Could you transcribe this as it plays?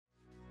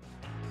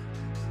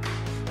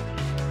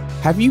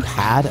Have you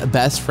had a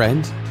best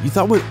friend you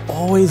thought would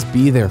always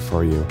be there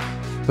for you,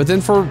 but then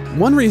for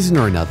one reason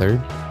or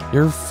another,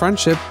 your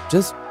friendship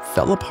just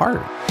fell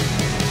apart?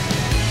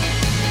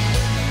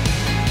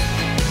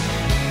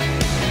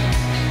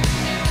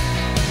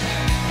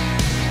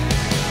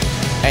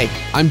 Hey,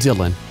 I'm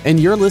Dylan, and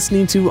you're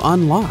listening to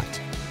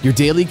Unlocked, your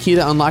daily key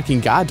to unlocking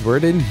God's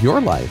Word in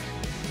your life.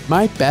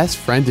 My best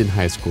friend in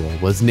high school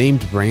was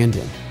named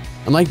Brandon,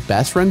 and like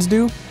best friends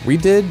do, we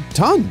did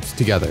tons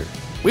together.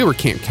 We were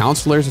camp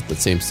counselors at the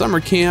same summer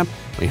camp,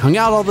 we hung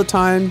out all the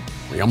time,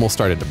 we almost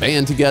started a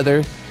band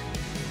together.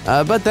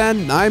 But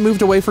then I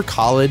moved away for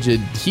college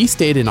and he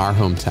stayed in our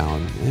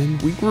hometown,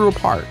 and we grew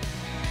apart.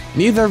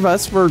 Neither of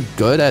us were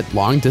good at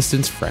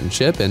long-distance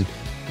friendship, and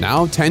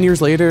now 10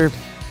 years later,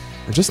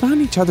 we're just not in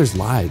each other's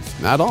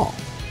lives at all.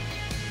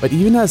 But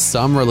even as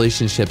some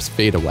relationships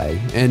fade away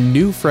and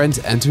new friends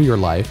enter your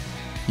life,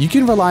 you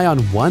can rely on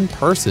one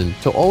person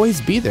to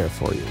always be there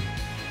for you.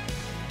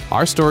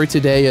 Our story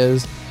today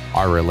is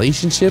Our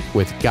Relationship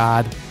with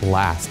God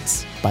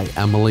Lasts by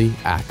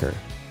Acker.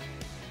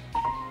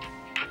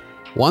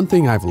 One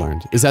thing I've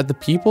learned is that the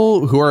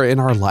people who are in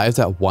our lives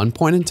at one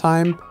point in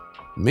time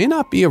may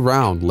not be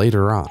around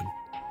later on.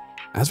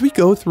 As we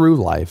go through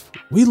life,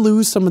 we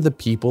lose some of the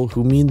people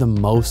who mean the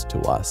most to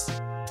us.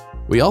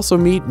 We also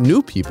meet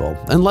new people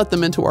and let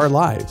them into our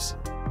lives.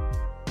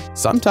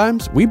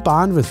 Sometimes we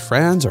bond with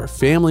friends or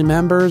family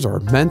members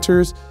or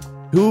mentors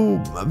who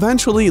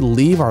eventually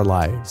leave our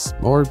lives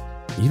or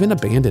even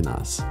abandon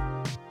us.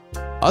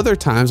 Other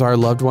times our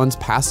loved ones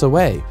pass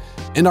away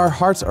and our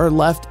hearts are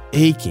left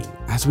aching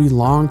as we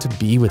long to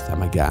be with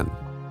them again.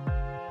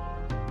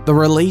 The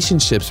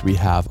relationships we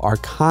have are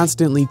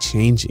constantly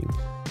changing,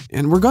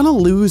 and we're going to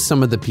lose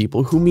some of the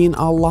people who mean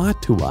a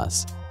lot to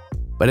us.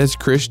 But as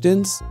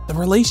Christians, the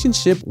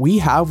relationship we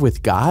have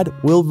with God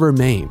will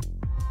remain.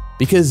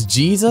 Because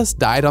Jesus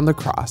died on the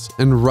cross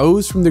and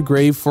rose from the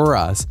grave for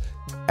us,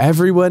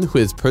 everyone who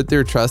has put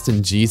their trust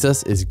in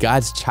Jesus is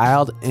God's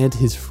child and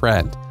his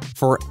friend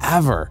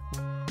forever.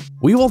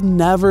 We will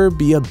never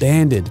be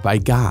abandoned by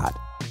God.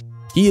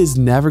 He is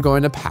never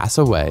going to pass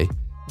away.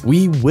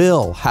 We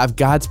will have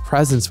God's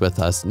presence with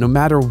us no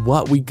matter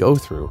what we go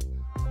through.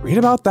 Read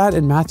about that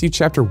in Matthew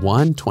chapter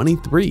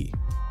 1:23.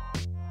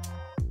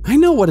 I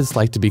know what it's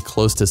like to be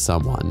close to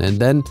someone and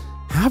then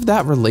have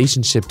that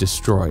relationship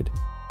destroyed.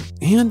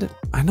 And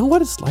I know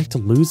what it's like to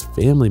lose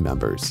family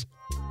members.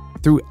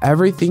 Through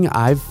everything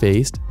I've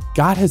faced,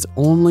 God has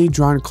only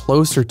drawn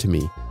closer to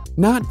me,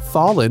 not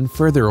fallen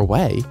further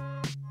away.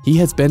 He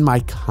has been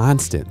my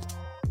constant.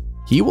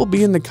 He will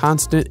be in the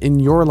constant in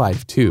your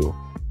life too,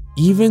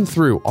 even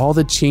through all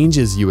the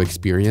changes you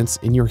experience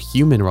in your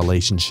human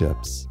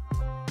relationships.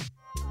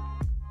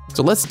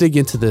 So let's dig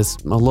into this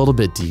a little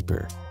bit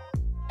deeper.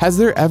 Has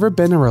there ever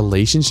been a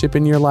relationship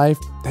in your life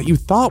that you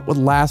thought would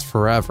last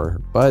forever,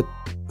 but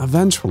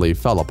eventually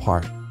fell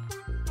apart?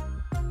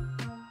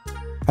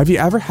 Have you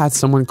ever had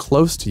someone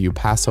close to you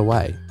pass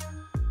away?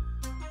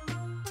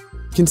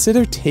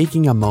 Consider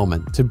taking a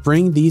moment to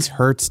bring these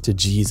hurts to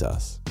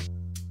Jesus.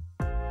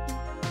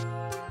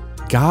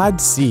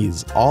 God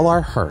sees all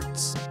our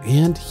hurts,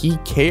 and He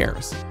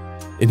cares.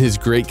 In His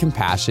great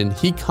compassion,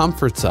 He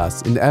comforts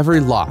us in every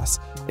loss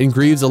and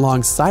grieves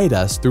alongside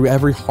us through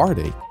every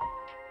heartache.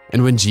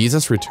 And when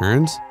Jesus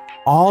returns,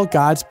 all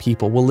God's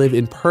people will live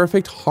in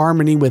perfect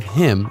harmony with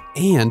Him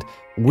and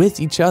with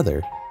each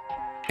other.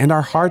 And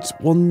our hearts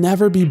will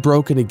never be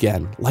broken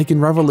again, like in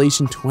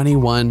Revelation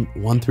 21,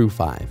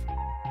 1-5.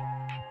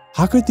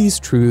 How could these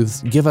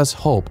truths give us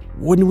hope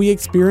when we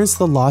experience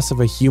the loss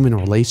of a human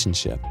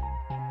relationship?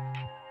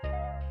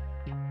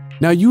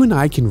 Now you and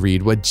I can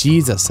read what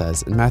Jesus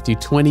says in Matthew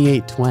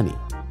 28:20.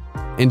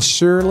 And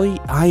surely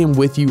I am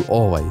with you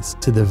always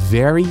to the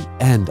very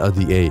end of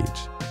the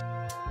age.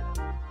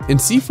 And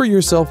see for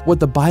yourself what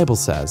the Bible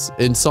says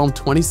in Psalm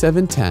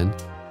 27:10,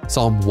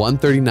 Psalm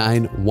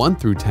 139,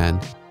 1-10,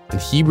 and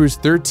Hebrews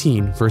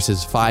 13,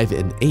 verses 5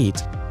 and 8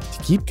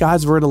 to keep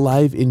God's Word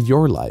alive in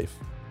your life.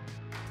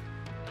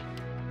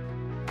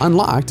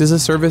 Unlocked is a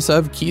service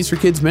of Keys for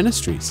Kids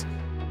Ministries.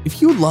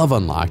 If you love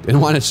Unlocked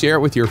and want to share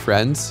it with your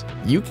friends,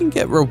 you can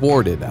get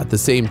rewarded at the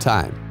same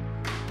time.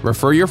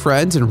 Refer your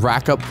friends and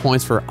rack up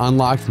points for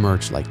Unlocked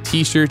merch like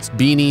t-shirts,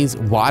 beanies,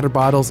 water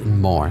bottles,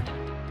 and more.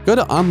 Go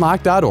to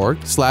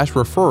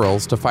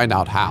unlocked.org/referrals to find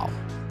out how.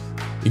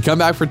 You come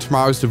back for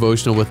tomorrow's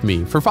devotional with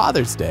me for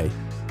Father's Day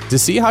to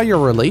see how your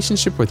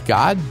relationship with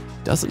God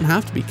doesn't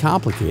have to be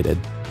complicated.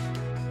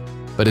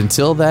 But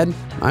until then,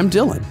 I'm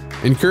Dylan,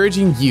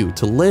 encouraging you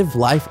to live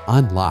life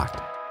unlocked,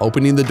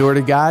 opening the door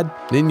to God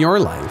in your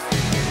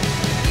life.